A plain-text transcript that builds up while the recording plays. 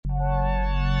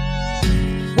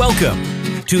Welcome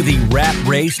to the Rat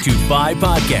Race to 5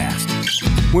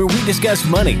 podcast, where we discuss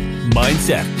money,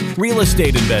 mindset, real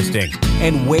estate investing,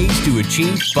 and ways to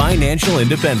achieve financial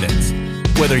independence.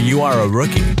 Whether you are a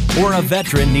rookie or a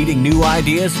veteran needing new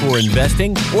ideas for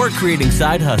investing or creating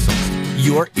side hustles,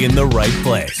 you're in the right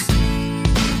place.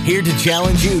 Here to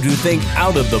challenge you to think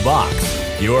out of the box,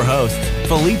 your hosts,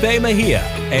 Felipe Mejia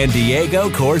and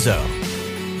Diego Corzo.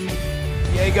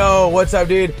 Diego, what's up,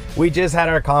 dude? We just had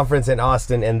our conference in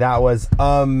Austin, and that was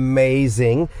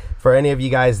amazing. For any of you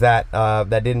guys that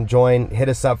didn't join, hit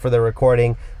us up for the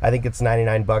recording. I think it's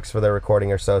 $99 for the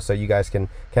recording or so you guys can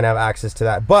have access to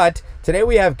that. But today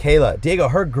we have Kayla. Diego,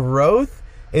 her growth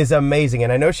is amazing,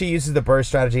 and I know she uses the BRRRR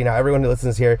strategy. Now, everyone who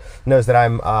listens here knows that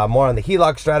I'm more on the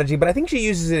HELOC strategy, but I think she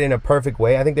uses it in a perfect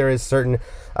way. I think there is certain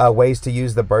ways to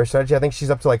use the BRRRR strategy. I think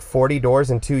she's up to like 40 doors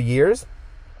in 2 years.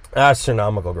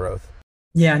 Astronomical growth.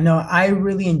 Yeah, no, I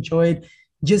really enjoyed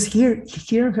just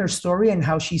hearing her story and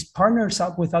how she's partners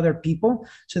up with other people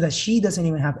so that she doesn't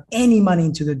even have any money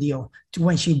into the deal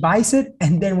when she buys it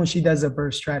and then when she does the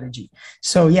BRRRR strategy.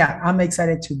 So yeah, I'm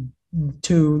excited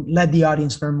to let the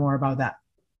audience learn more about that.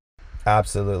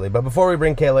 Absolutely. But before we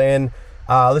bring Kayla in,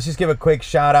 let's just give a quick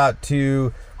shout out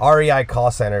to REI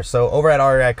Call Center. So over at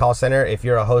REI Call Center, if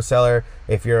you're a wholesaler,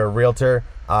 if you're a realtor,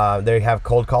 they have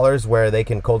cold callers where they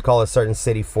can cold call a certain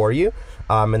city for you.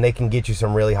 And they can get you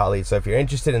some really hot leads. So if you're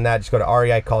interested in that, just go to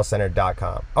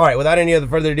reicallcenter.com. All right, without any other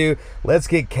further ado, let's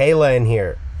get Kayla in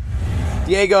here.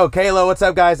 Diego, Kayla, what's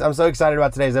up, guys? I'm so excited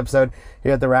about today's episode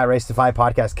here at the Rat Race to 5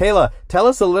 podcast. Kayla, tell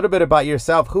us a little bit about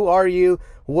yourself. Who are you?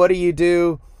 What do you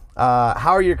do?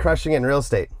 How are you crushing it in real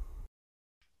estate?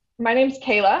 My name's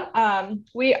Kayla.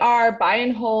 We are buy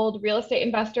and hold real estate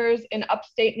investors in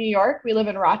upstate New York. We live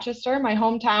in Rochester, my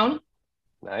hometown.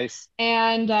 Nice.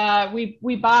 And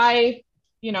we buy,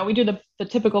 we do the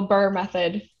typical BRRRR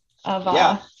method of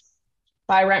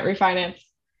buy, rent, refinance.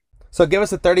 So give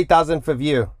us a 30,000 foot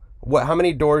view. How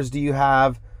many doors do you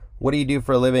have? What do you do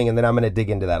for a living? And then I'm going to dig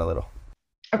into that a little.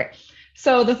 Okay.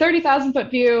 So the 30,000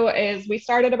 foot view is we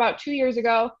started about 2 years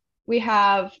ago. We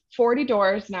have 40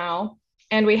 doors now,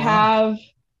 and we have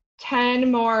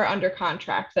 10 more under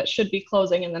contract that should be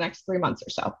closing in the next 3 months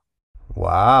or so.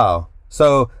 Wow.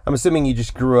 So I'm assuming you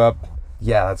just grew up.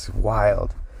 Yeah, that's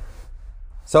wild.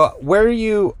 So where are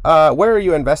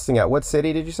you investing at? What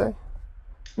city did you say?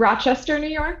 Rochester, New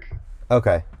York.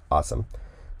 Okay, awesome.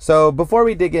 So before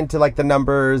we dig into like the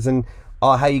numbers and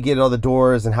how you get all the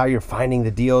doors and how you're finding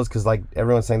the deals, because like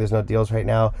everyone's saying there's no deals right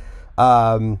now.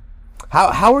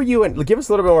 How are you? And give us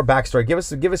a little bit more backstory.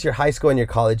 Give us your high school and your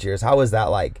college years. How was that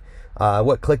like?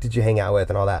 What clique did you hang out with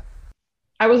and all that?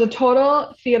 I was a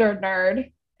total theater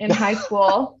nerd in high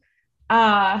school.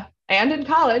 And in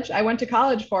college. I went to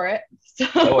college for it.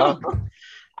 So,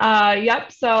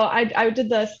 yep. So I did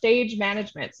the stage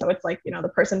management. So it's like,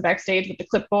 the person backstage with the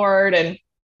clipboard, and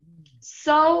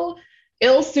so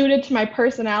ill-suited to my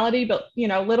personality, but,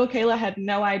 little Kayla had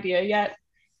no idea yet.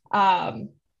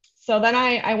 So then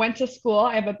I went to school.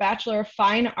 I have a Bachelor of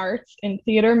Fine Arts in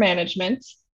Theater Management.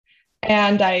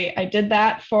 And I did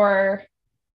that for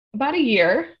about a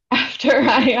year after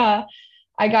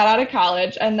I got out of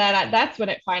college, and then that's when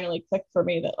it finally clicked for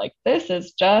me that like, this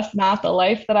is just not the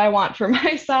life that I want for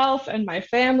myself and my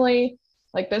family.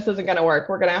 Like, this isn't going to work.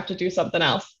 We're going to have to do something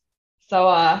else. So,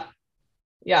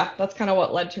 that's kind of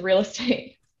what led to real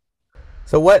estate.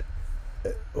 So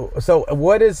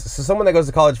someone that goes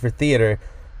to college for theater,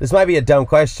 this might be a dumb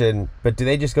question, but do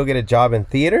they just go get a job in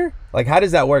theater? Like, how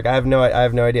does that work? I have no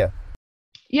idea.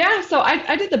 Yeah, so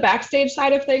I did the backstage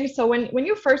side of things. So when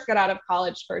you first get out of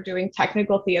college for doing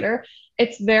technical theater,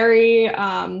 it's very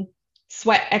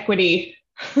sweat equity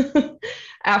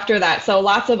after that. So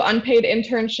lots of unpaid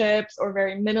internships or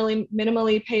very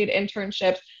minimally paid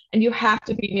internships, and you have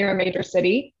to be near a major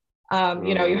city.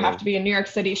 You have to be in New York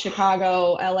City,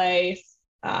 Chicago, LA,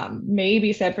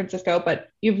 maybe San Francisco, but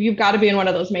you've got to be in one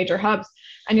of those major hubs,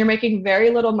 and you're making very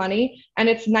little money, and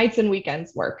it's nights and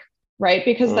weekends work. Right?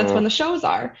 Because that's when the shows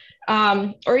are.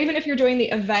 Or even if you're doing the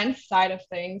events side of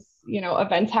things,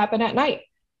 events happen at night.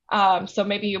 So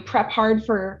maybe you prep hard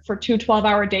for 2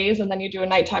 12-hour days, and then you do a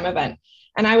nighttime event.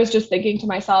 And I was just thinking to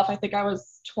myself, I think I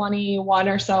was 21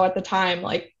 or so at the time,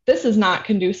 like, this is not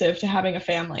conducive to having a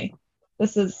family.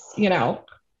 This is,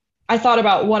 I thought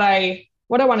about what I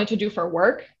wanted to do for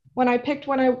work when I picked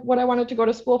what I wanted to go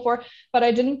to school for, but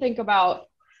I didn't think about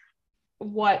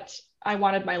what I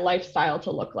wanted my lifestyle to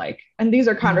look like. And these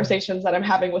are conversations that I'm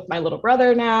having with my little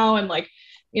brother now. And like,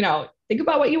 think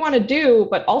about what you want to do,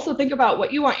 but also think about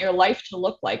what you want your life to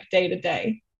look like day to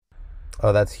day.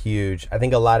 Oh, that's huge. I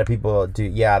think a lot of people do.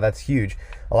 Yeah, that's huge.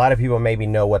 A lot of people maybe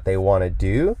know what they want to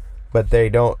do, but they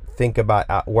don't think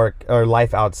about work or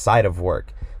life outside of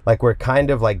work. Like, we're kind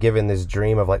of like given this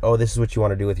dream of like, oh, this is what you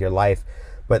want to do with your life.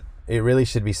 But it really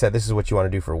should be said, this is what you want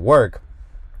to do for work.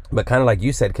 But kind of like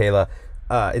you said, Kayla,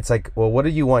 it's like, well, what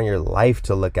do you want your life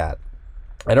to look at?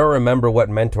 I don't remember what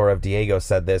mentor of Diego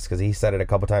said this, because he said it a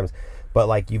couple times, but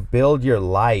like, you build your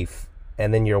life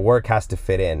and then your work has to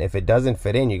fit in. If it doesn't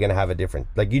fit in, you're going to have a different,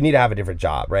 like, you need to have a different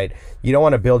job, right? You don't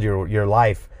want to build your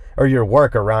life or your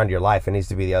work around your life. It needs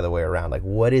to be the other way around. Like,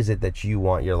 what is it that you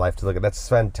want your life to look at? That's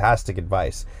fantastic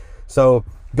advice. So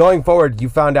going forward, you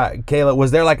found out, Kayla,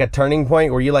 was there like a turning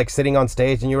point where you like sitting on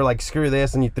stage and you were like, screw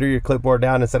this, and you threw your clipboard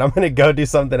down and said, I'm going to go do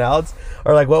something else?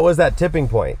 Or like, what was that tipping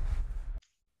point?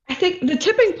 I think the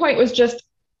tipping point was just,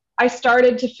 I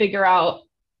started to figure out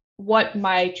what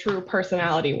my true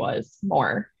personality was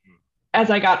more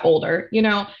as I got older. You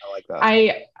know, I like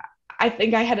that. I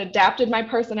think I had adapted my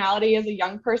personality as a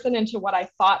young person into what I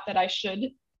thought that I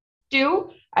should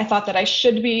do. I thought that I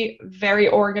should be very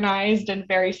organized and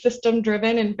very system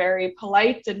driven and very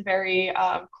polite and very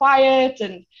quiet.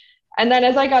 And then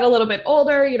as I got a little bit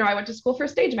older, you know, I went to school for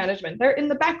stage management. They're in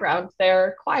the background,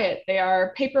 they're quiet, they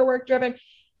are paperwork driven.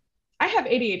 I have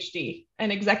ADHD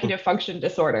and executive function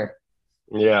disorder.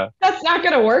 Yeah. That's not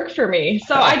going to work for me.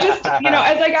 So I just, you know,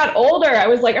 as I got older, I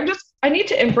was like, I need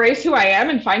to embrace who I am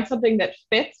and find something that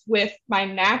fits with my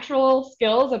natural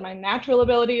skills and my natural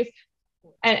abilities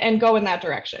and go in that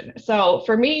direction. So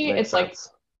for me, Makes it's sense.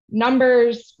 like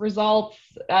numbers, results,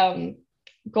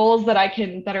 goals that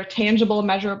are tangible,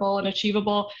 measurable, and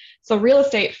achievable. So real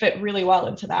estate fit really well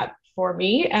into that for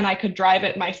me, and I could drive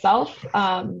it myself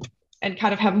and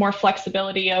kind of have more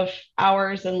flexibility of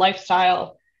hours and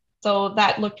lifestyle. So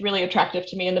that looked really attractive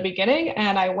to me in the beginning,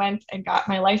 and I went and got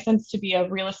my license to be a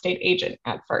real estate agent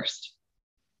at first.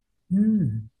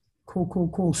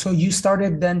 Cool. So you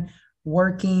started then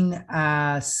working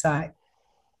as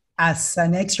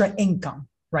an extra income,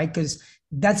 right? Because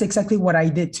that's exactly what I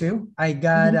did too. I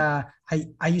got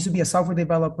I used to be a software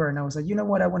developer, and I was like, you know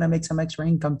what, I want to make some extra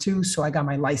income too. So I got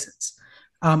my license.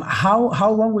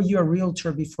 How long were you a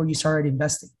realtor before you started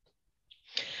investing?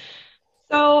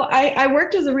 So I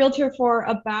worked as a realtor for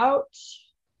about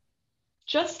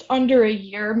just under a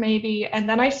year, maybe. And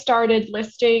then I started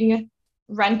listing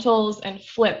rentals and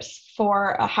flips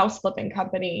for a house flipping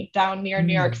company down near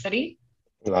New York City.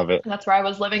 Love it. That's where I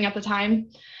was living at the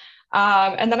time.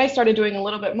 And then I started doing a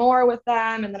little bit more with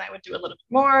them, and then I would do a little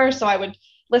bit more. So I would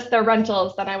list their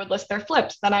rentals, then I would list their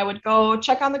flips, then I would go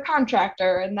check on the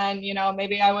contractor, and then, you know,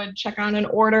 maybe I would check on an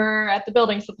order at the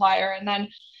building supplier. And then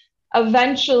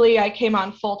eventually I came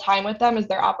on full time with them as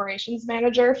their operations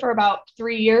manager for about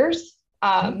 3 years,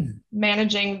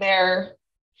 managing their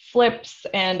flips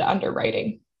and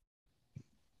underwriting.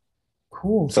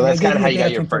 Cool. So that's kind of how you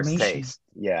got your first taste.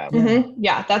 Yeah.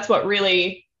 Yeah, that's what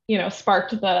really, you know,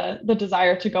 sparked the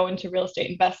desire to go into real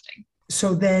estate investing.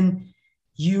 So then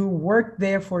you worked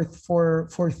there for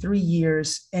 3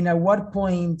 years, and at what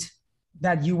point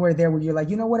that you were there where you're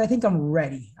like, you know what, I think I'm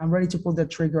ready to pull the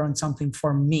trigger on something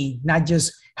for me, not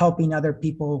just helping other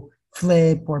people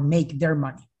flip or make their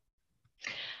money?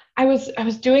 I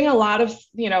was doing a lot of,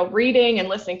 you know, reading and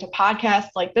listening to podcasts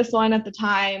like this one at the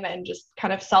time, and just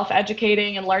kind of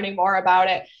self-educating and learning more about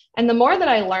it. And the more that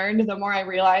I learned, the more I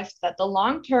realized that the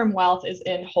long-term wealth is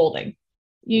in holding.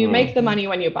 You make the money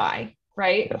when you buy,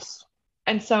 right? Yes.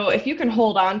 And so if you can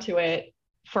hold on to it,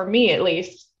 for me at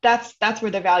least, that's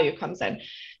where the value comes in.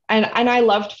 And I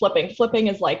loved flipping. Flipping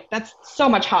is like, that's so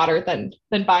much hotter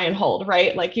than buy and hold,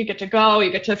 right? Like, you get to go,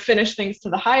 you get to finish things to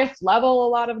the highest level a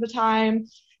lot of the time.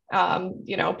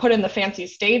 You know, put in the fancy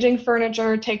staging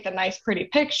furniture, take the nice, pretty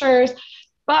pictures.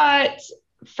 But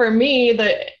for me,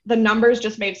 the numbers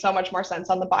just made so much more sense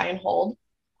on the buy and hold.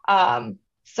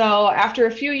 So after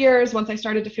a few years, once I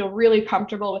started to feel really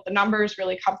comfortable with the numbers,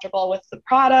 really comfortable with the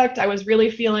product, I was really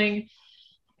feeling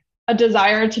a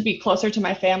desire to be closer to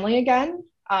my family again.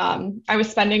 I was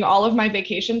spending all of my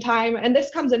vacation time, and this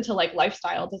comes into like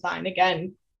lifestyle design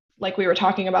again, like we were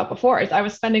talking about before, is I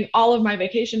was spending all of my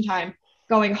vacation time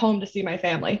going home to see my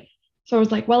family. So I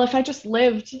was like, well, if I just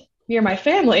lived near my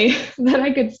family, then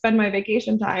I could spend my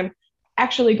vacation time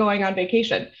actually going on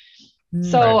vacation.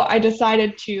 So I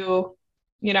decided to,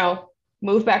 you know,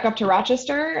 move back up to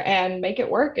Rochester and make it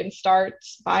work and start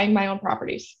buying my own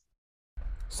properties.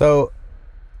 So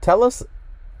tell us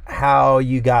how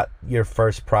you got your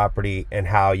first property and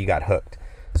how you got hooked.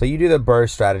 So you do the BRRRR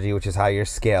strategy, which is how you're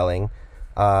scaling.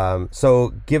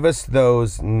 So give us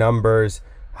those numbers,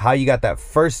 how you got that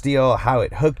first deal, how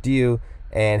it hooked you,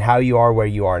 and how you are where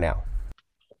you are now.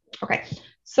 Okay.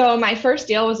 So my first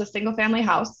deal was a single family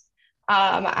house.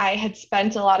 I had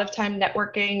spent a lot of time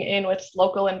networking in with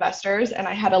local investors, and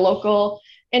I had a local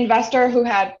investor who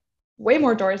had way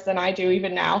more doors than I do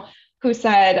even now, who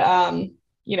said,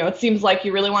 it seems like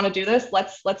you really want to do this.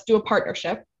 Let's do a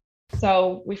partnership.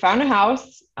 So we found a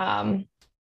house, found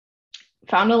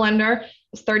a lender. It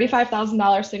was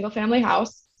 $35,000 single family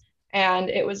house, and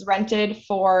it was rented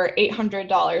for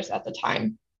 $800 at the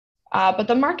time. But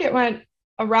the market went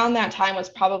around that time was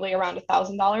probably around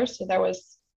 $1,000. So there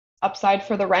was upside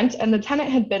for the rent, and the tenant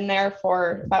had been there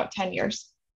for about 10 years.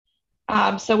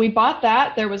 So we bought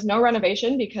that. There was no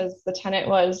renovation because the tenant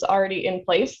was already in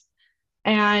place.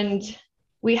 And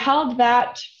we held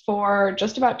that for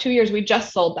just about 2 years. We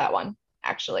just sold that one,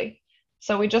 actually.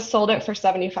 So we just sold it for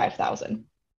 $75,000. So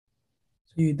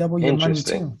you double your money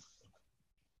too.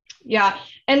 Yeah.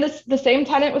 And the same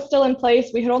tenant was still in place.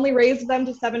 We had only raised them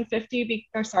to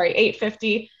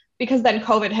 $850 because then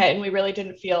COVID hit and we really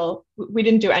we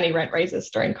didn't do any rent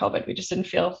raises during COVID. We just didn't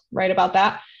feel right about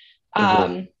that.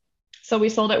 So we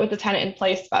sold it with the tenant in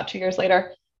place about 2 years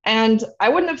later. And I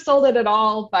wouldn't have sold it at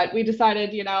all, but we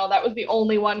decided, that was the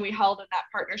only one we held in that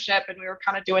partnership, and we were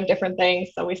kind of doing different things.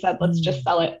 So we said, let's just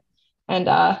sell it and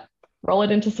roll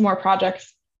it into some more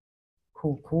projects.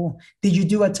 Cool. Did you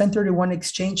do a 1031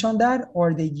 exchange on that,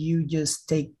 or did you just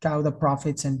take out the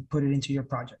profits and put it into your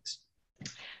projects?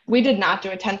 We did not do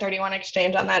a 1031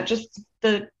 exchange on that. Just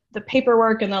the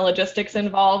paperwork and the logistics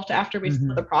involved after we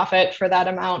split the profit for that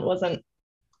amount wasn't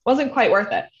quite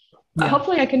worth it. Yeah.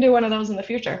 Hopefully I can do one of those in the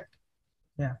future.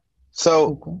 Yeah.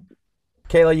 So, cool.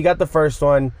 Kayla, you got the first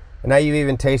one, and now you've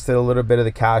even tasted a little bit of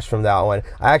the cash from that one.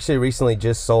 I actually recently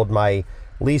just sold my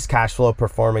least cash flow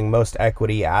performing, most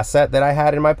equity asset that I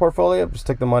had in my portfolio. Just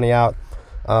took the money out.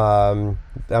 I'm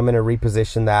going to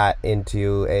reposition that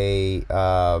into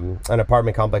an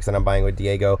apartment complex that I'm buying with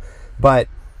Diego. But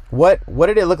what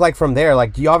did it look like from there?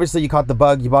 Like, you caught the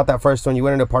bug, you bought that first one, you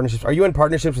went into partnerships. Are you in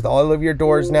partnerships with all of your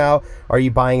doors now? Are you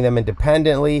buying them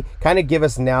independently? Kind of give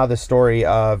us now the story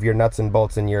of your nuts and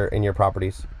bolts in your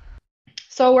properties.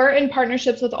 So we're in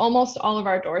partnerships with almost all of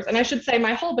our doors. And I should say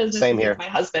my whole business is with my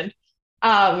husband.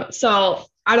 So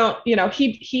I don't,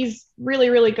 he's really,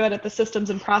 really good at the systems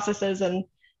and processes and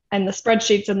the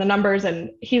spreadsheets and the numbers,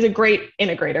 and he's a great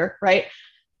integrator, right?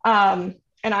 And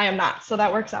I am not, so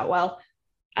that works out well.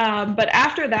 But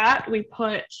after that, we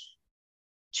put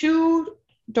two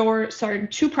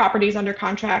properties under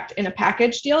contract in a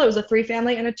package deal. It was a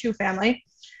 3-family and a 2-family.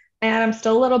 And I'm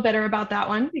still a little bitter about that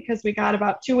one because we got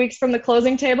about 2 weeks from the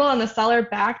closing table and the seller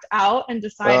backed out and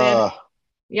decided,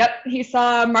 he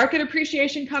saw market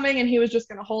appreciation coming and he was just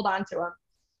going to hold on to them.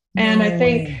 And I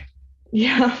think,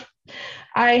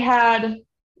 I had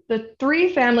the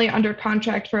 3-family under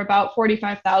contract for about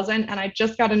 $45,000, and I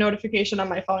just got a notification on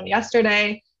my phone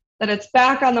yesterday that it's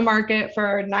back on the market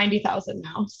for $90,000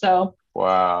 now. So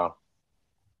wow,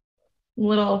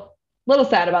 little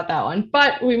sad about that one,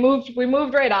 but we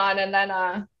moved right on. And then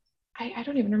I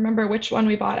don't even remember which one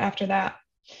we bought after that.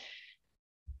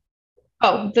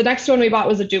 Oh, the next one we bought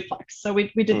was a duplex. So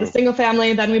we did the single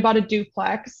family, then we bought a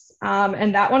duplex,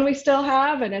 and that one we still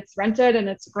have, and it's rented and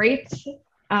it's great.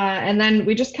 And then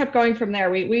we just kept going from there.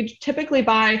 We typically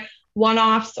buy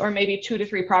one-offs or maybe 2 to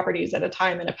 3 properties at a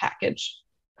time in a package.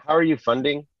 How are you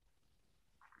funding?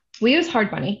 We use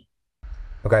hard money.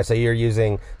 Okay,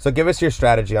 so give us your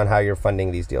strategy on how you're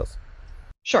funding these deals.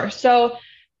 Sure. So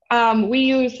we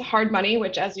use hard money,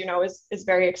 which, as you know, is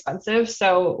very expensive.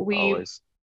 So we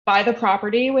buy the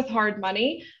property with hard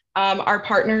money. Our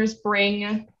partners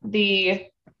bring the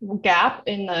gap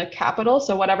in the capital.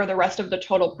 So whatever the rest of the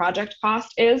total project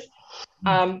cost is,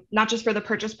 not just for the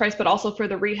purchase price, but also for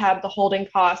the rehab, the holding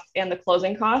costs, and the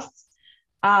closing costs.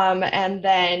 And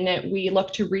then we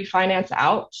look to refinance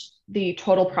out the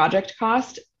total project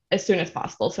cost as soon as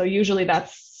possible. So usually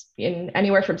that's in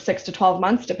anywhere from 6 to 12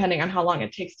 months, depending on how long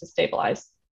it takes to stabilize.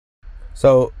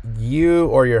 So you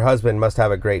or your husband must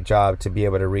have a great job to be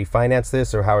able to refinance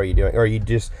this, or how are you doing? Or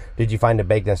did you find a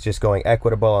bank that's just going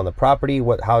equitable on the property?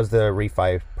 How's the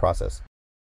refi process?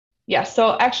 Yeah,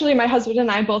 so actually my husband and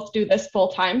I both do this full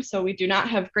time. So we do not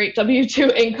have great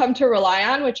W-2 income to rely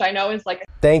on, which I know is like...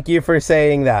 Thank you for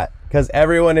saying that, because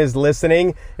everyone is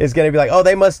listening is going to be like, oh,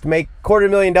 they must make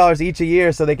 $250,000 each a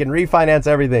year so they can refinance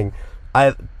everything.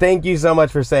 I thank you so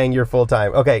much for saying you're full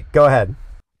time. Okay, go ahead.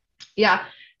 Yeah.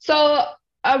 So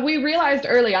we realized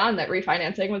early on that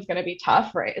refinancing was going to be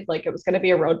tough, right? Like it was going to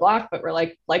be a roadblock, but we're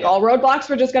like all roadblocks,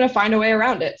 we're just going to find a way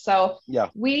around it. So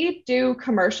we do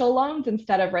commercial loans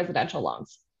instead of residential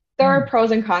loans. There are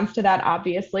pros and cons to that,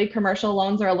 obviously. Commercial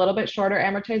loans are a little bit shorter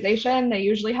amortization. They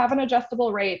usually have an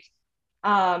adjustable rate.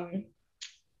 And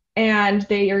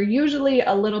they are usually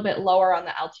a little bit lower on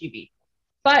the LTV.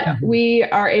 But we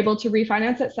are able to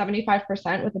refinance at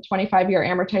 75% with a 25-year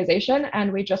amortization.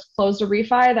 And we just closed a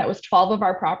refi that was 12 of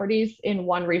our properties in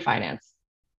one refinance.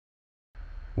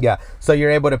 Yeah, so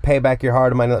you're able to pay back your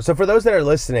hard money. So for those that are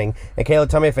listening, and Kayla,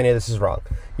 tell me if any of this is wrong.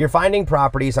 You're finding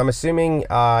properties, I'm assuming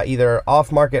either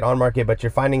off market, on market, but you're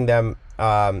finding them,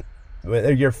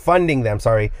 you're funding them,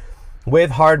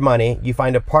 with hard money. You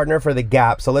find a partner for the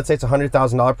gap. So let's say it's a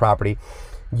 $100,000 property.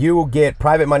 You will get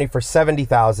private money for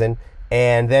 $70,000,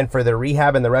 and then for the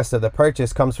rehab and the rest of the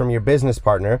purchase comes from your business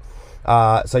partner.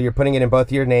 So you're putting it in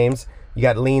both your names. You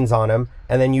got liens on them,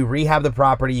 and then you rehab the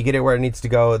property, you get it where it needs to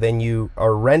go, then you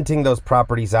are renting those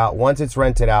properties out. Once it's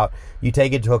rented out, you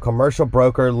take it to a commercial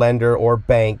broker, lender, or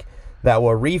bank that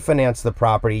will refinance the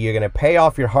property. You're going to pay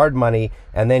off your hard money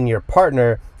and then your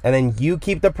partner, and then you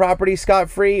keep the property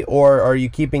scot-free, or are you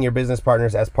keeping your business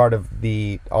partners as part of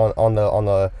the on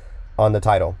the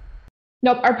title?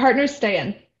 Nope, our partners stay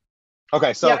in.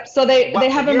 Okay, so yep. So they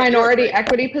have a minority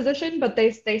equity position, but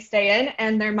they stay in,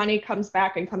 and their money comes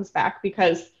back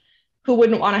because who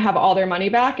wouldn't want to have all their money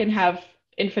back and have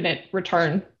infinite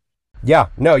return? Yeah,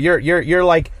 no, you're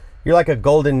like a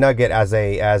golden nugget as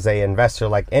a investor.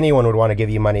 Like anyone would want to give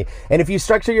you money. And if you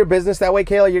structure your business that way,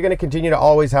 Kayla, you're going to continue to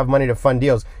always have money to fund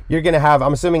deals. You're going to have,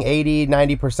 I'm assuming 80,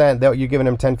 90% that you're giving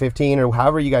them 10, 15, or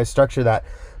however you guys structure that.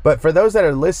 But for those that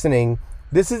are listening,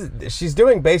 she's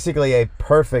doing basically a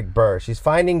perfect BRRRR. She's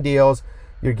finding deals.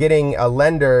 You're getting a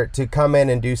lender to come in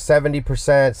and do 70%,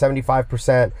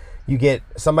 75%. You get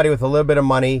somebody with a little bit of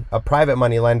money, a private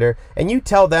money lender, and you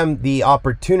tell them the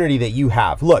opportunity that you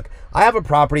have. Look, I have a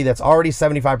property that's already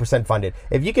 75% funded.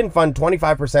 If you can fund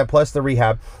 25% plus the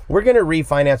rehab, we're going to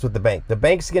refinance with the bank. The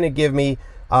bank's going to give me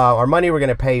our money. We're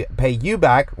going to pay you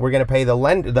back. We're going to pay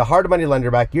the hard money lender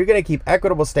back. You're going to keep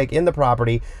equitable stake in the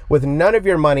property with none of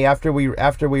your money after we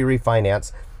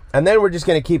refinance. And then we're just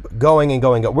going to keep going and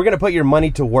going. We're going to put your money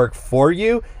to work for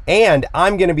you, and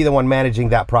I'm going to be the one managing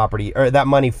that property or that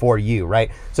money for you,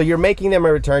 right? So you're making them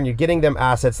a return. You're getting them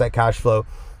assets, that cash flow.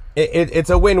 It's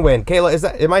a win-win.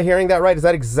 Kayla, am I hearing that right? Is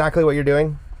that exactly what you're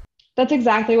doing? That's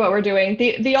exactly what we're doing.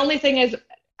 The only thing is,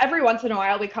 every once in a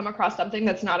while we come across something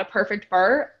that's not a perfect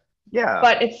BRRRR. Yeah.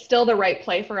 But it's still the right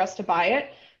play for us to buy it.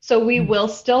 So we will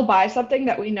still buy something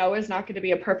that we know is not going to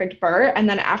be a perfect BRRRR. And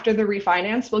then after the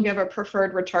refinance, we'll give a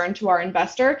preferred return to our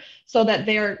investor so that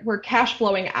we're cash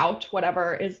flowing out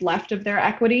whatever is left of their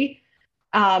equity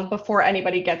before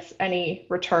anybody gets any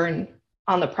return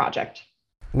on the project.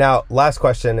 Now, last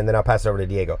question, and then I'll pass it over to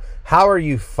Diego. How are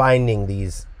you finding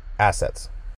these assets?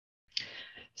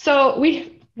 So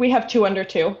we have 2 under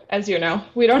 2, as you know.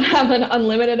 We don't have an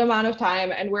unlimited amount of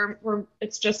time, and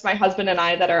it's just my husband and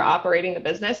I that are operating the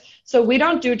business. So we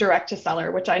don't do direct to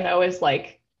seller, which I know is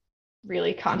like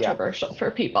really controversial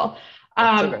for people.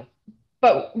 Okay.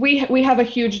 But we have a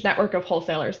huge network of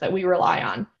wholesalers that we rely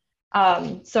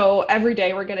on. So every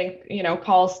day we're getting,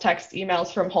 calls, texts,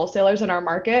 emails from wholesalers in our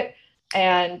market,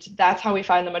 and that's how we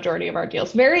find the majority of our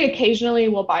deals. Very occasionally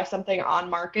we'll buy something on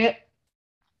market,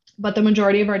 but the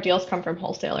majority of our deals come from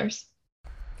wholesalers.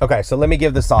 Okay, so let me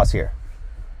give the sauce here.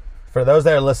 For those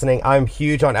that are listening, I'm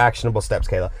huge on actionable steps,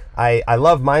 Kayla. I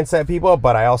love mindset people,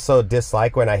 but I also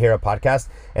dislike when I hear a podcast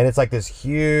and it's like this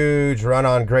huge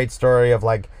run-on great story of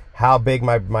like how big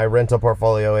my rental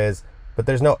portfolio is, but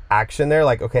there's no action there.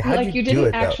 Like, okay, how did you do it? You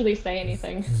didn't actually say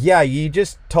anything. Yeah, you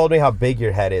just told me how big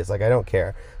your head is. Like, I don't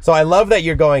care. So I love that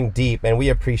you're going deep, and we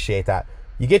appreciate that.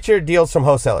 You get your deals from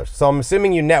wholesalers. So I'm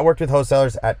assuming you networked with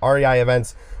wholesalers at REI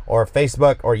events or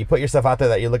Facebook, or you put yourself out there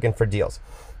that you're looking for deals.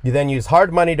 You then use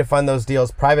hard money to fund those deals,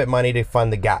 private money to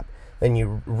fund the gap. Then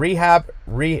you rehab,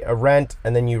 rent,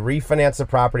 and then you refinance the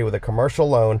property with a commercial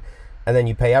loan, and then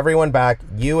you pay everyone back.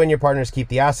 You and your partners keep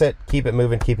the asset, keep it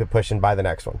moving, keep it pushing, buy the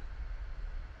next one.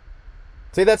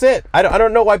 See, that's it. I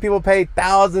don't know why people pay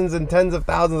thousands and tens of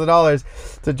thousands of dollars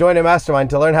to join a mastermind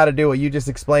to learn how to do what you just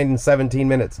explained in 17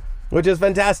 minutes, which is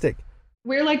fantastic.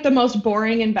 We're like the most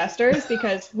boring investors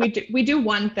because we do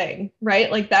one thing, right?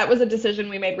 Like that was a decision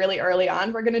we made really early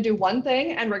on. We're going to do one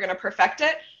thing and we're going to perfect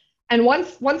it. And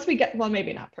once we get, well,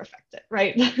 maybe not perfect it,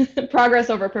 right? Progress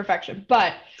over perfection,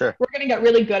 but sure, we're going to get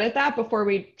really good at that before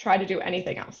we try to do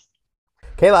anything else.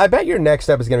 Kayla, I bet your next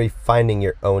step is going to be finding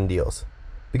your own deals,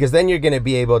 because then you're going to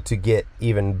be able to get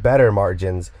even better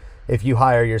margins if you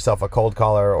hire yourself a cold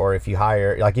caller, or if you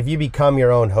hire, like if you become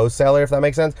your own wholesaler, if that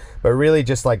makes sense, but really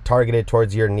just like targeted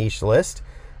towards your niche list.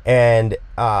 and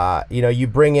you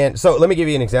bring in. So let me give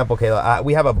you an example, Kayla.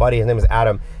 We have a buddy. His name is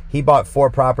Adam. He bought 4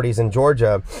 properties in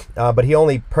Georgia, but he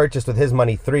only purchased with his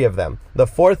money 3 of them. The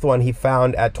 4th one he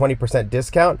found at 20%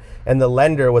 discount, and the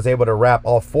lender was able to wrap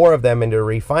all 4 of them into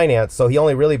refinance. So he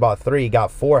only really bought 3,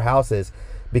 got 4 houses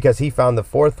because he found the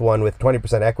 4th one with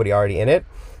 20% equity already in it.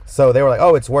 So they were like,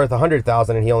 oh, it's worth $100,000,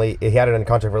 and he had it in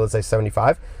contract for, let's say,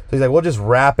 75. So he's like, we'll just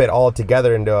wrap it all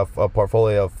together into a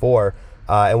portfolio of 4,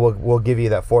 and we'll give you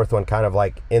that 4th one kind of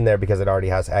like in there because it already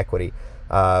has equity.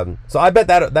 So I bet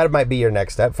that might be your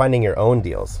next step, finding your own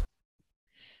deals.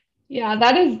 Yeah,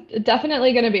 that is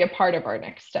definitely going to be a part of our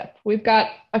next step. We've got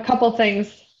a couple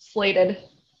things slated.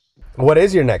 What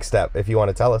is your next step, if you want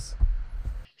to tell us?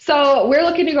 So we're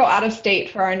looking to go out of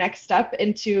state for our next step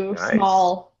into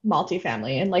small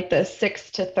multifamily in like the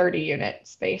 6 to 30 unit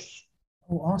space.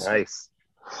 Oh, awesome. Nice.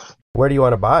 Where do you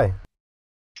want to buy?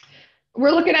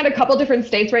 We're looking at a couple different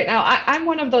states right now. I'm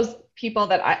one of those people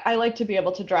that I like to be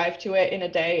able to drive to it in a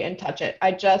day and touch it.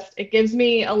 It gives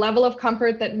me a level of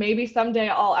comfort that maybe someday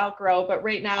I'll outgrow, but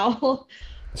right now.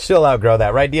 She'll outgrow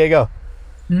that, right, Diego?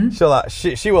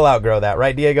 She will outgrow that,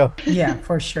 right, Diego? Yeah,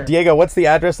 for sure. Diego, what's the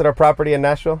address of our property in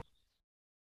Nashville?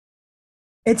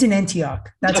 It's in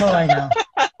Antioch. That's all I know.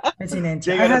 It's in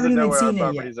Antioch. Diego I haven't doesn't know even where our seen it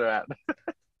yet. properties are at.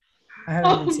 I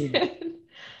haven't even seen it.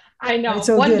 I know. It's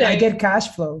so One good. day. I get cash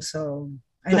flow, so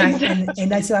and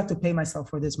I still have to pay myself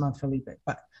for this month, Felipe.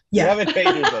 But You yeah, haven't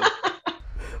paid yourself.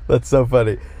 That's so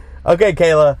funny. Okay,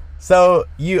 Kayla. So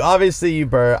you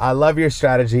Burr. I love your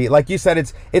strategy. Like you said,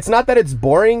 it's not that it's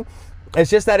boring. It's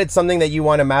just that it's something that you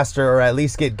want to master or at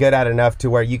least get good at enough to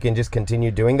where you can just continue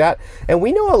doing that. And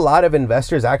we know a lot of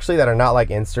investors actually that are not like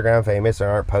Instagram famous or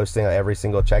aren't posting every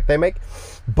single check they make.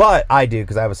 But I do,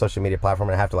 because I have a social media platform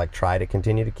and I have to like try to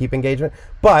continue to keep engagement.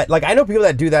 But like I know people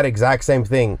that do that exact same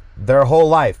thing their whole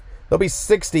life. They'll be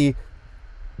 60,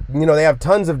 they have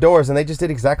tons of doors and they just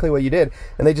did exactly what you did.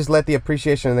 And they just let the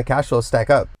appreciation and the cash flow stack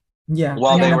up. yeah.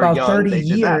 While And they in were about young, 30 they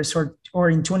did years or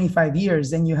in 25 years,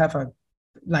 then you have a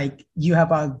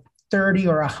 30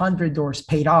 or 100 doors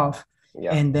paid off,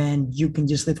 Yeah. and then you can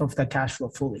just live off the cash flow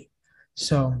fully.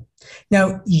 So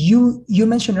now you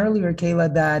mentioned earlier,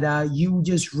 Kayla, that you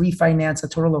just refinance a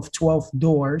total of 12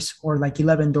 doors or like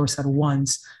 11 doors at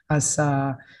once as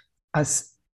a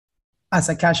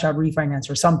cash out refinance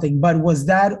or something. But was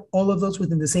that all of those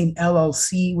within the same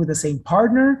LLC with the same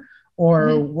partner,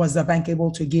 or was the bank able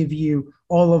to give you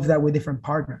all of that with different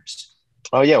partners?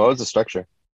 Oh yeah. What was the structure?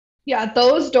 Yeah,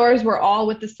 those doors were all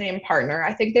with the same partner.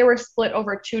 I think they were split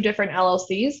over 2 different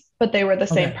LLCs, but they were the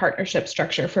same partnership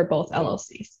structure for both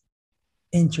LLCs.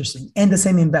 Interesting. And the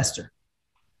same investor.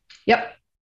 Yep.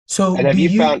 So And have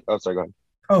you found? Oh, sorry. Go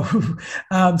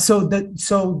ahead. So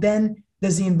then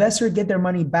does the investor get their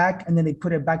money back and then they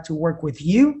put it back to work with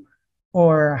you,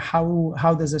 or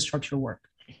how does the structure work?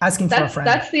 Asking for a friend.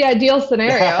 That's the ideal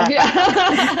scenario.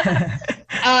 Yeah.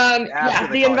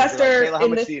 The investor Like, how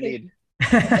much do you need?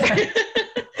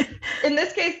 in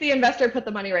this case, the investor put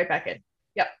the money right back in.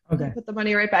 Yep. Okay. Put the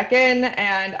money right back in.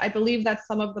 And I believe that's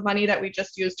some of the money that we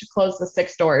just used to close the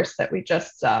 6 doors that we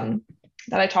just, that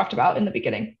I talked about in the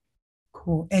beginning.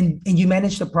 Cool. And you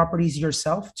manage the properties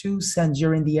yourself too, since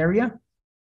you're in the area?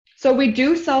 So we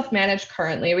do self-manage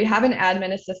currently. We have an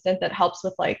admin assistant that helps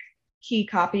with like key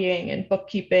copying and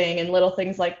bookkeeping and little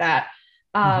things like that.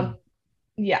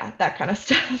 Yeah, that kind of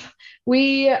stuff.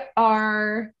 We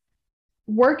are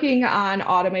working on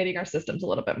automating our systems a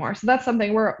little bit more. So that's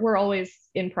something we're always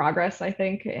in progress, I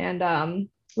think. And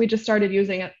we just started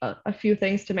using a few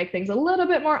things to make things a little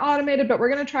bit more automated, but we're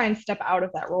going to try and step out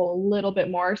of that role a little bit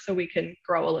more so we can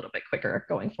grow a little bit quicker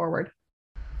going forward.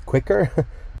 Quicker?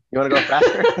 You want to go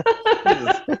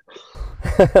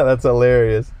faster? That's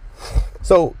hilarious.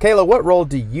 So, Kayla, what role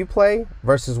do you play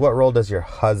versus what role does your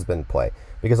husband play?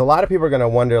 Because a lot of people are going to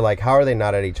wonder, like, how are they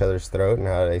not at each other's throat and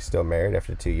how are they still married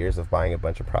after 2 years of buying a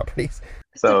bunch of properties?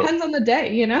 So Depends on the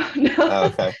day, No,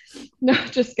 okay. no,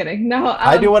 just kidding. No,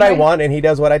 I do what I want and he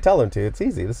does what I tell him to. It's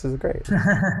easy. This is great.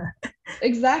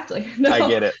 Exactly. No. I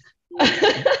get it.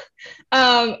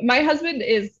 My husband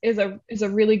is a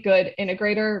really good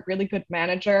integrator, really good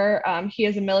manager. He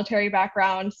has a military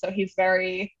background, so he's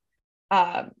very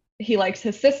he likes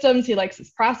his systems, he likes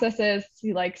his processes,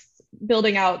 he likes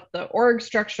building out the org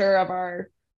structure of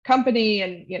our company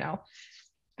and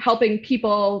helping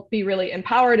people be really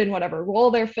empowered in whatever role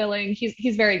they're filling.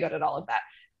 He's very good at all of that.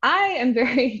 I am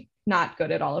very not good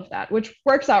at all of that, which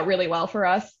works out really well for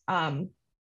us. I'm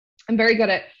very good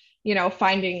at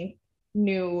finding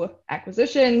new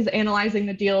acquisitions, analyzing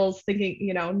the deals, thinking,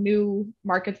 new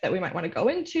markets that we might want to go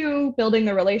into, building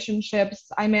the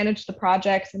relationships. I manage the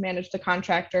projects, I manage the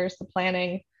contractors, the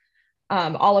planning.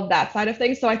 all of that side of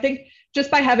things. So I think just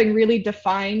by having really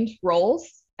defined roles,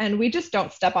 and we just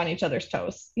don't step on each other's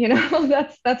toes,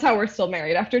 that's how we're still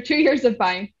married after 2 years of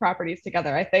buying properties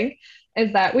together, I think,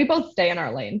 is that we both stay in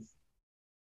our lanes.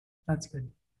 That's good.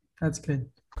 That's good.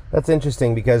 That's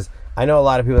interesting because I know a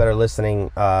lot of people that are listening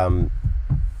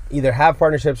either have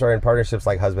partnerships or in partnerships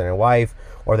like husband and wife,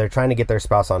 or they're trying to get their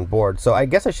spouse on board. So I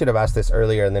guess I should have asked this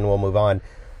earlier and then we'll move on.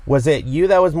 Was it you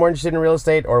that was more interested in real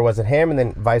estate, or was it him, and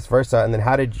then vice versa? And then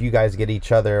how did you guys get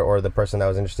each other, or the person that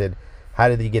was interested, how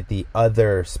did you get the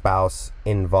other spouse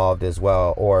involved as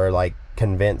well, or like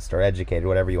convinced or educated,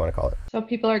 whatever you want to call it? So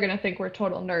people are going to think we're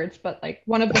total nerds, but like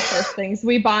one of the first things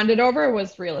we bonded over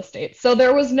was real estate. So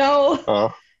there was no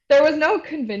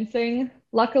convincing.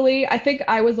 Luckily, I think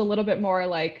I was a little bit more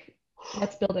like,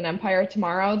 let's build an empire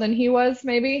tomorrow than he was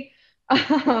maybe.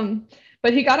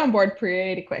 But he got on board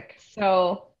pretty quick.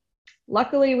 So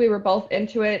luckily we were both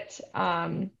into it.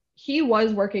 He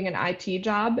was working an IT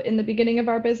job in the beginning of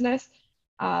our business.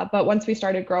 But once we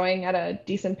started growing at a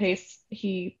decent pace,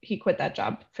 he quit that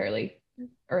job fairly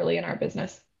early in our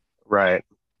business. Right.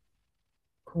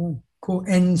 Cool.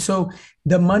 And so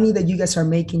the money that you guys are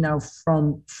making now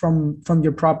from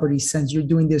your property, since you're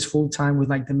doing this full time with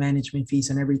like the management fees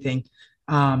and everything,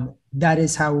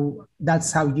 that's how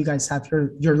you guys have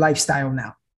your lifestyle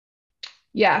now.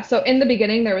 Yeah. So in the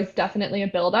beginning, there was definitely a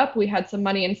buildup. We had some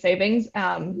money in savings,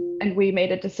 and we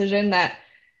made a decision that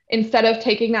instead of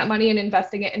taking that money and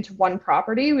investing it into one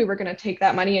property, we were going to take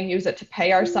that money and use it to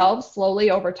pay ourselves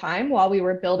slowly over time while we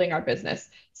were building our business.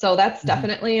 So that's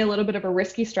definitely a little bit of a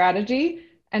risky strategy,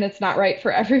 and it's not right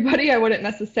for everybody. I wouldn't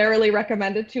necessarily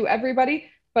recommend it to everybody,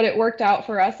 but it worked out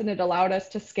for us, and it allowed us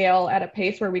to scale at a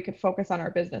pace where we could focus on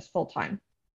our business full time.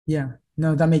 Yeah,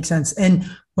 no, that makes sense. And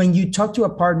when you talk to a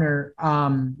partner,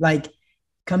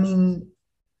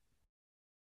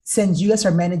 since you guys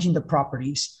are managing the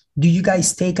properties, do you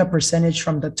guys take a percentage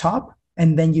from the top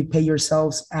and then you pay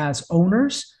yourselves as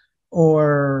owners,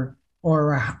 or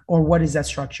what is that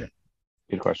structure?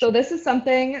 Good question. So this is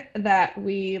something that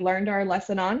we learned our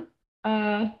lesson on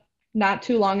not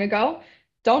too long ago.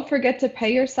 Don't forget to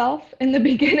pay yourself in the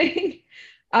beginning.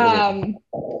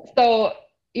 So,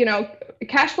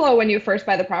 cash flow when you first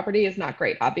buy the property is not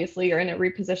great. Obviously, you're in a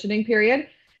repositioning period.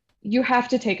 You have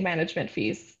to take management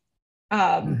fees.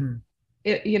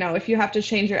 If you have to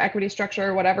change your equity structure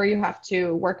or whatever, you have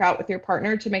to work out with your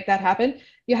partner to make that happen.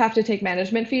 You have to take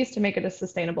management fees to make it a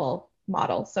sustainable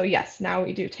model. So yes, now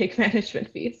we do take management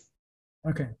fees.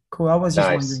 Okay, cool. I was just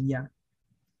wondering. Yeah.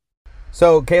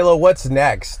 So Kayla, what's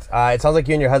next? It sounds like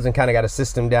you and your husband kind of got a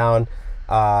system down.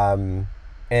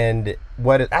 And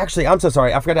actually, I'm so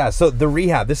sorry, I forgot to ask. So the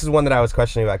rehab, this is one that I was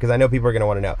questioning about because I know people are going to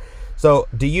want to know. So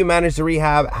do you manage the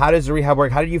rehab? How does the rehab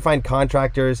work? How do you find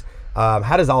contractors?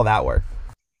 How does all that work?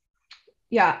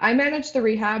 Yeah, I manage the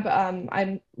rehab.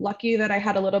 I'm lucky that I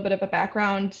had a little bit of a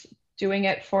background doing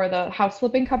it for the house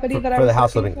flipping company that I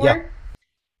was working for. Yeah.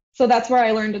 So that's where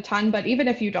I learned a ton. But even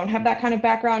if you don't have that kind of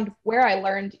background, where I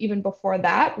learned even before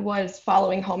that was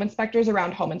following home inspectors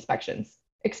around home inspections.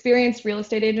 Experienced real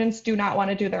estate agents do not want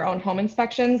to do their own home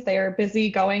inspections. They are busy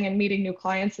going and meeting new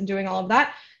clients and doing all of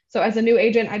that. So as a new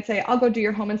agent, I'd say, I'll go do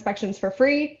your home inspections for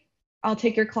free. I'll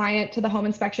take your client to the home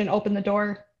inspection, open the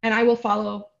door, and I will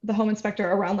follow the home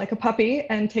inspector around like a puppy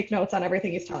and take notes on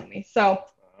everything he's telling me. So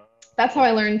that's how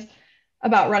I learned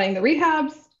about running the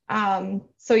rehabs.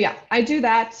 So yeah, I do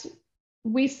that.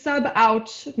 We sub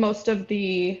out most of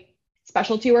the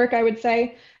specialty work, I would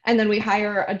say, and then we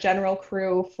hire a general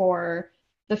crew for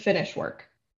the finish work.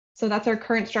 So that's our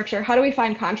current structure. How do we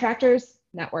find contractors?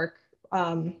 Network.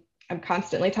 I'm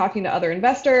constantly talking to other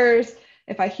investors.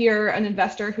 If I hear an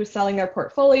investor who's selling their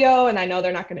portfolio and I know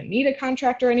they're not going to need a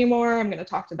contractor anymore, I'm going to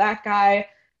talk to that guy.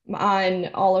 On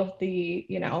all of the,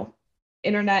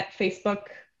 internet, Facebook,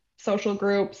 social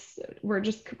groups.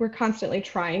 We're constantly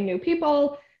trying new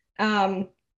people. The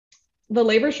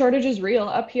labor shortage is real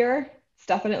up here. It's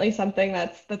definitely something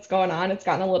that's going on. It's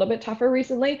gotten a little bit tougher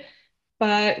recently,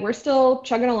 but we're still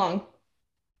chugging along.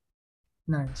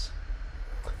 Nice.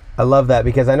 I love that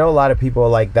because I know a lot of people,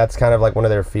 like, that's kind of like one of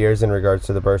their fears in regards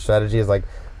to the burst strategy is like,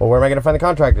 well, where am I going to find the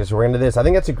contractors? We're into this. I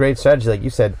think that's a great strategy. Like you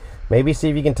said, maybe see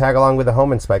if you can tag along with a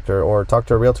home inspector or talk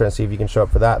to a realtor and see if you can show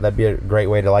up for that. That'd be a great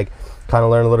way to like kind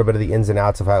of learn a little bit of the ins and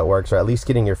outs of how it works, or at least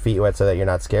getting your feet wet so that you're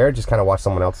not scared. Just kind of watch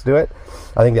someone else do it.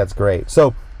 I think that's great.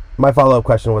 So my follow-up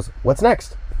question was, what's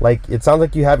next? Like, it sounds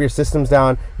like you have your systems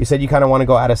down. You said you kind of want to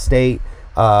go out of state.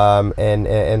 And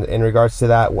in regards to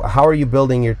that, how are you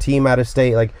building your team out of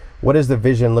state? Like, what does the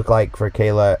vision look like for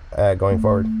Kayla going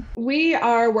forward? We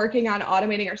are working on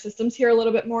automating our systems here a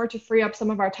little bit more to free up some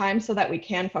of our time so that we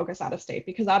can focus out of state.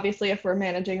 Because obviously, if we're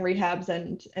managing rehabs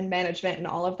and management and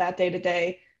all of that day to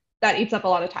day, that eats up a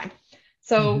lot of time.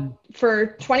 So for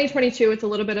 2022, it's a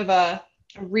little bit of a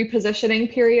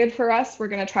repositioning period for us. We're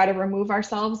going to try to remove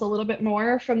ourselves a little bit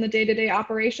more from the day-to-day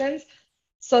operations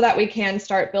so that we can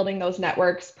start building those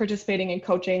networks, participating in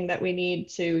coaching that we need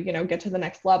to, you know, get to the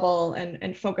next level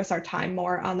and focus our time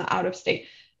more on the out of state.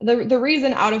 The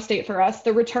reason out of state for us,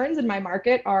 the returns in my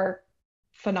market are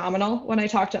phenomenal. When I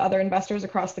talk to other investors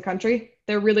across the country,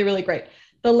 they're really, really great.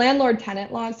 The landlord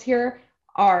tenant laws here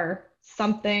are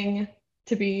something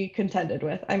to be contended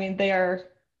with. I mean, they're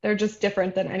just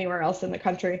different than anywhere else in the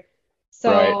country.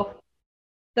 So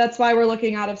that's why we're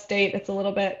looking out of state. It's a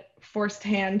little bit forced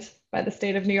hand by the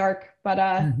state of New York, but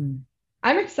I'm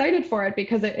excited for it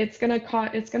because it's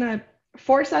gonna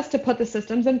force us to put the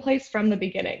systems in place from the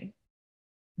beginning.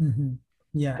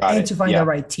 Yeah, and to find the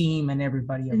right team and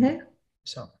everybody.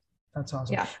 So that's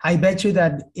awesome. Yeah. I bet you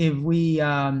that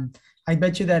I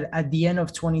bet you that at the end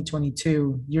of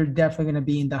 2022, you're definitely going to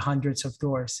be in the hundreds of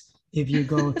doors if you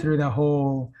go through the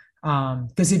whole.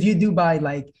 Because if you do buy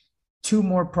like two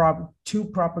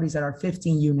properties that are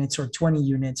 15 units or 20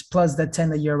 units, plus the 10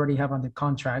 that you already have on the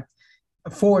contract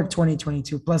for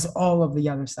 2022, plus all of the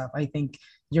other stuff, I think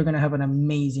you're going to have an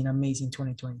amazing, amazing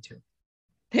 2022.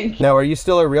 Thank you. Now, are you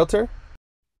still a realtor?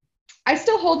 I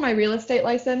still hold my real estate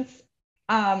license.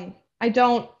 I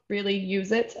don't really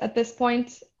use it at this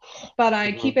point, but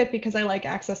I keep it because I like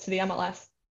access to the MLS.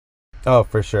 Oh,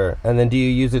 for sure. And then do you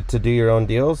use it to do your own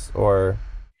deals or?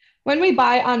 When we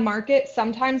buy on market,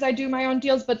 sometimes I do my own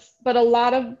deals, but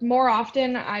more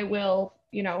often I will,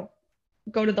 you know,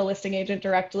 go to the listing agent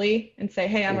directly and say,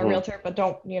 hey, I'm a realtor, but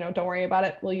don't worry about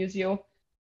it. We'll use you.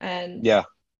 And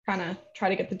kind of try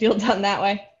to get the deal done that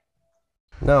way.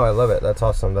 No, I love it. That's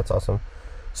awesome. That's awesome.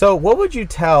 So what would you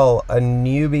tell a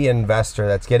newbie investor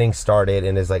that's getting started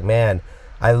and is like, man,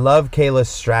 I love Kayla's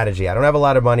strategy. I don't have a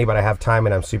lot of money, but I have time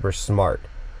and I'm super smart.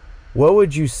 What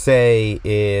would you say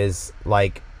is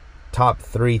like top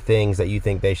 3 things that you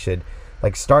think they should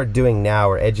like start doing now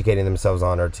or educating themselves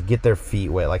on or to get their feet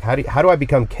wet? Like how do I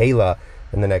become Kayla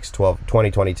in the next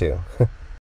 2022?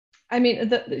 I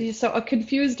mean, so a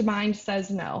confused mind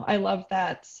says no. I love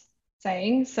that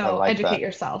saying. So like educate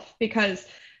yourself, because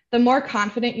the more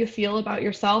confident you feel about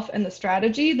yourself and the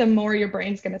strategy, the more your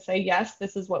brain's going to say, yes,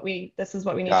 this is what we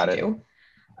need to do.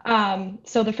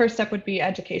 So the first step would be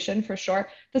education for sure.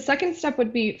 The second step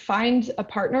would be find a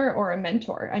partner or a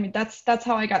mentor. I mean, that's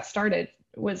how I got started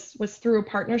was through a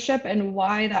partnership, and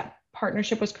why that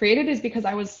partnership was created is because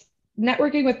I was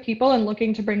networking with people and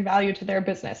looking to bring value to their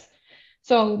business.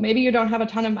 So maybe you don't have a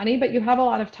ton of money, but you have a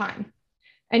lot of time.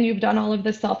 And you've done all of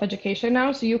this self-education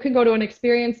now. So you can go to an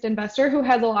experienced investor who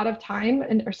has a lot of time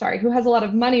who has a lot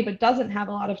of money, but doesn't have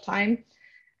a lot of time.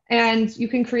 And you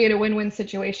can create a win-win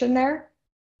situation there.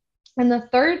 And the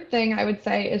third thing I would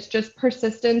say is just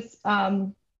persistence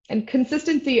and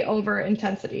consistency over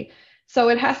intensity. So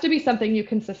it has to be something you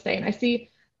can sustain. I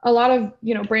see a lot of,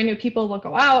 brand new people will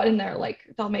go out and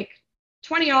they'll make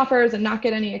 20 offers and not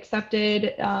get any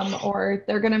accepted, or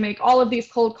they're going to make all of these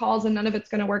cold calls and none of it's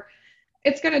going to work.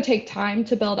 It's going to take time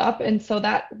to build up. And so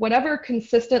that whatever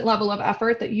consistent level of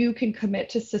effort that you can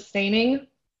commit to sustaining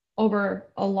over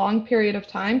a long period of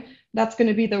time, that's going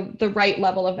to be the right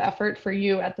level of effort for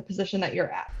you at the position that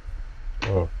you're at.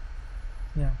 Oh,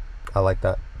 yeah. I like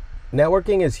that.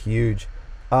 Networking is huge.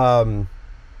 Kayla,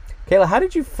 how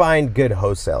did you find good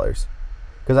wholesalers?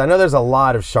 Because I know there's a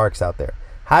lot of sharks out there.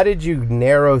 How did you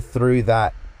narrow through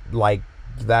that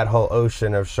whole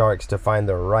ocean of sharks to find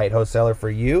the right wholesaler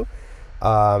for you?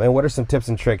 And what are some tips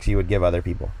and tricks you would give other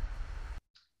people?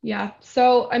 Yeah.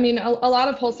 So, I mean, a lot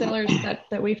of wholesalers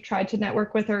that we've tried to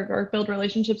network with or build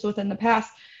relationships with in the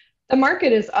past, the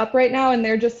market is up right now and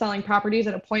they're just selling properties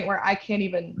at a point where I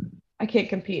can't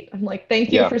compete. I'm like,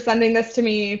 thank you for sending this to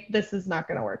me. This is not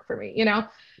going to work for me,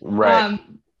 Right.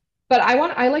 But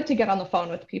I like to get on the phone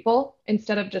with people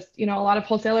instead of just, a lot of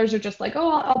wholesalers are just like,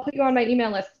 oh, I'll put you on my email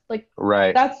list. Like,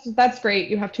 right. That's great.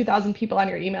 You have 2,000 people on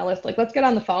your email list. Like, let's get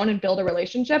on the phone and build a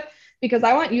relationship, because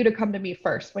I want you to come to me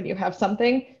first when you have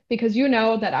something, because you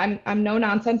know that I'm no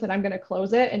nonsense and I'm going to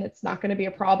close it and it's not going to be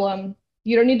a problem.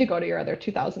 You don't need to go to your other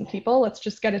 2,000 people. Let's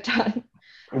just get it done.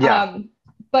 Yeah.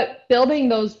 But building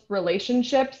those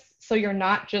relationships so you're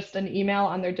not just an email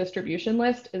on their distribution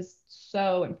list is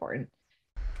so important.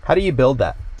 How do you build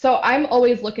that? So I'm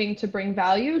always looking to bring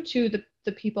value to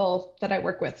the people that I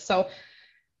work with. So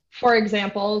For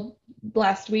example,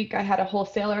 last week I had a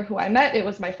wholesaler who I met. It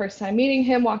was my first time meeting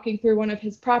him, walking through one of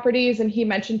his properties, and he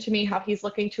mentioned to me how he's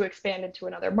looking to expand into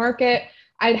another market.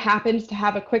 I'd happened to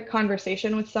have a quick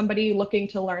conversation with somebody looking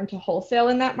to learn to wholesale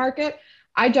in that market.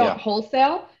 I don't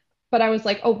wholesale, but I was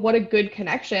like, oh, what a good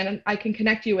connection. And I can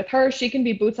connect you with her. She can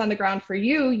be boots on the ground for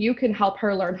you. You can help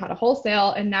her learn how to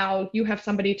wholesale. And now you have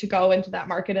somebody to go into that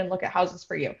market and look at houses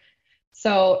for you.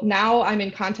 So now I'm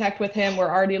in contact with him. We're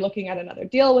already looking at another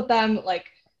deal with them. Like,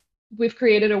 we've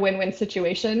created a win-win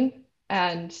situation,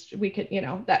 and we could,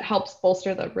 that helps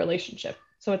bolster the relationship.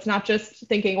 So it's not just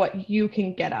thinking what you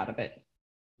can get out of it.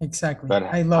 Exactly. But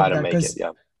I love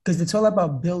that because it's all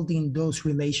about building those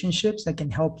relationships that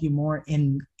can help you more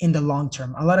in the long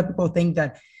term. A lot of people think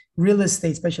that real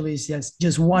estate, especially, is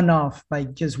just one off,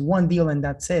 like just one deal and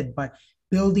that's it. But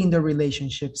building the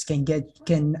relationships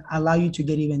can allow you to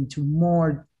get even to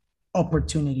more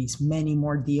opportunities, many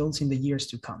more deals in the years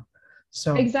to come.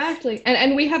 So exactly.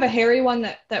 And we have a hairy one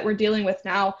that we're dealing with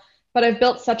now, but I've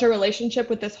built such a relationship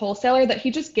with this wholesaler that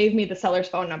he just gave me the seller's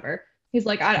phone number. He's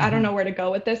like, I don't know where to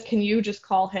go with this. Can you just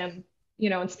call him,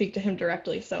 and speak to him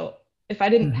directly? So if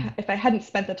I hadn't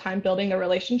spent the time building the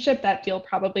relationship, that deal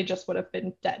probably just would have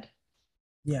been dead.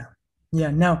 Yeah.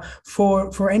 Now,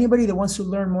 for anybody that wants to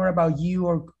learn more about you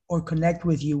or connect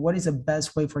with you, what is the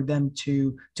best way for them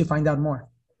to find out more?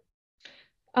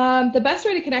 The best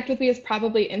way to connect with me is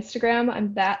probably Instagram.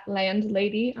 I'm That Land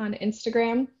Lady on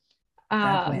Instagram.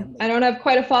 I don't have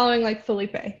quite a following like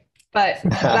Felipe, but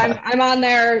I'm on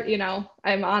there.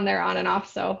 I'm on there on and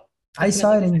off. So I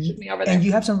saw it, and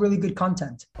you have some really good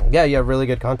content. Yeah, you have really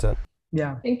good content.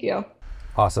 Yeah. Thank you.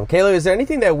 Awesome. Kayla, is there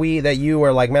anything that you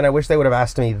were like, man, I wish they would have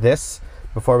asked me this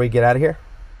before we get out of here?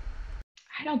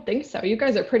 I don't think so. You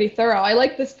guys are pretty thorough. I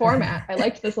like this format. I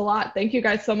liked this a lot. Thank you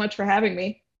guys so much for having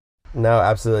me. No,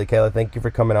 absolutely, Kayla. Thank you for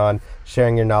coming on,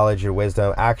 sharing your knowledge, your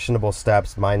wisdom, actionable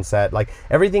steps, mindset. Like,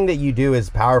 everything that you do is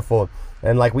powerful.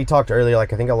 And like we talked earlier,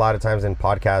 like I think a lot of times in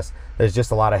podcasts, there's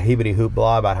just a lot of hibbity hoop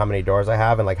blah about how many doors I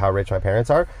have and like how rich my parents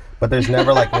are. But there's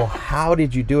never like, well, how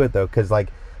did you do it though? Because like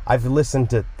I've listened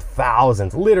to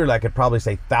thousands, literally I could probably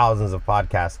say thousands of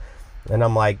podcasts. And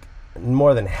I'm like,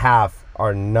 more than half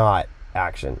are not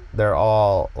action. They're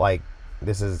all like,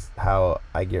 this is how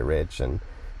I get rich and,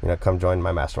 come join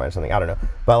my mastermind or something. I don't know.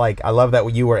 But like, I love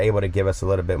that you were able to give us a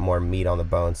little bit more meat on the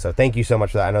bone. So thank you so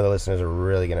much for that. I know the listeners are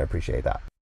really going to appreciate that.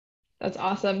 That's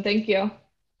awesome. Thank you.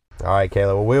 All right,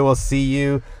 Kayla. Well, we will see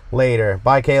you later.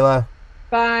 Bye, Kayla.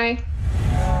 Bye.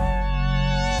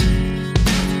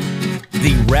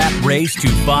 The Rat Race to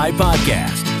 5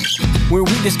 podcast, where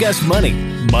we discuss money,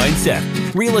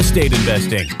 mindset, real estate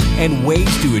investing, and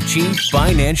ways to achieve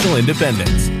financial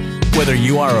independence. Whether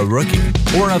you are a rookie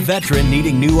or a veteran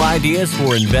needing new ideas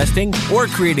for investing or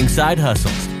creating side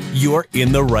hustles, you're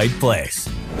in the right place.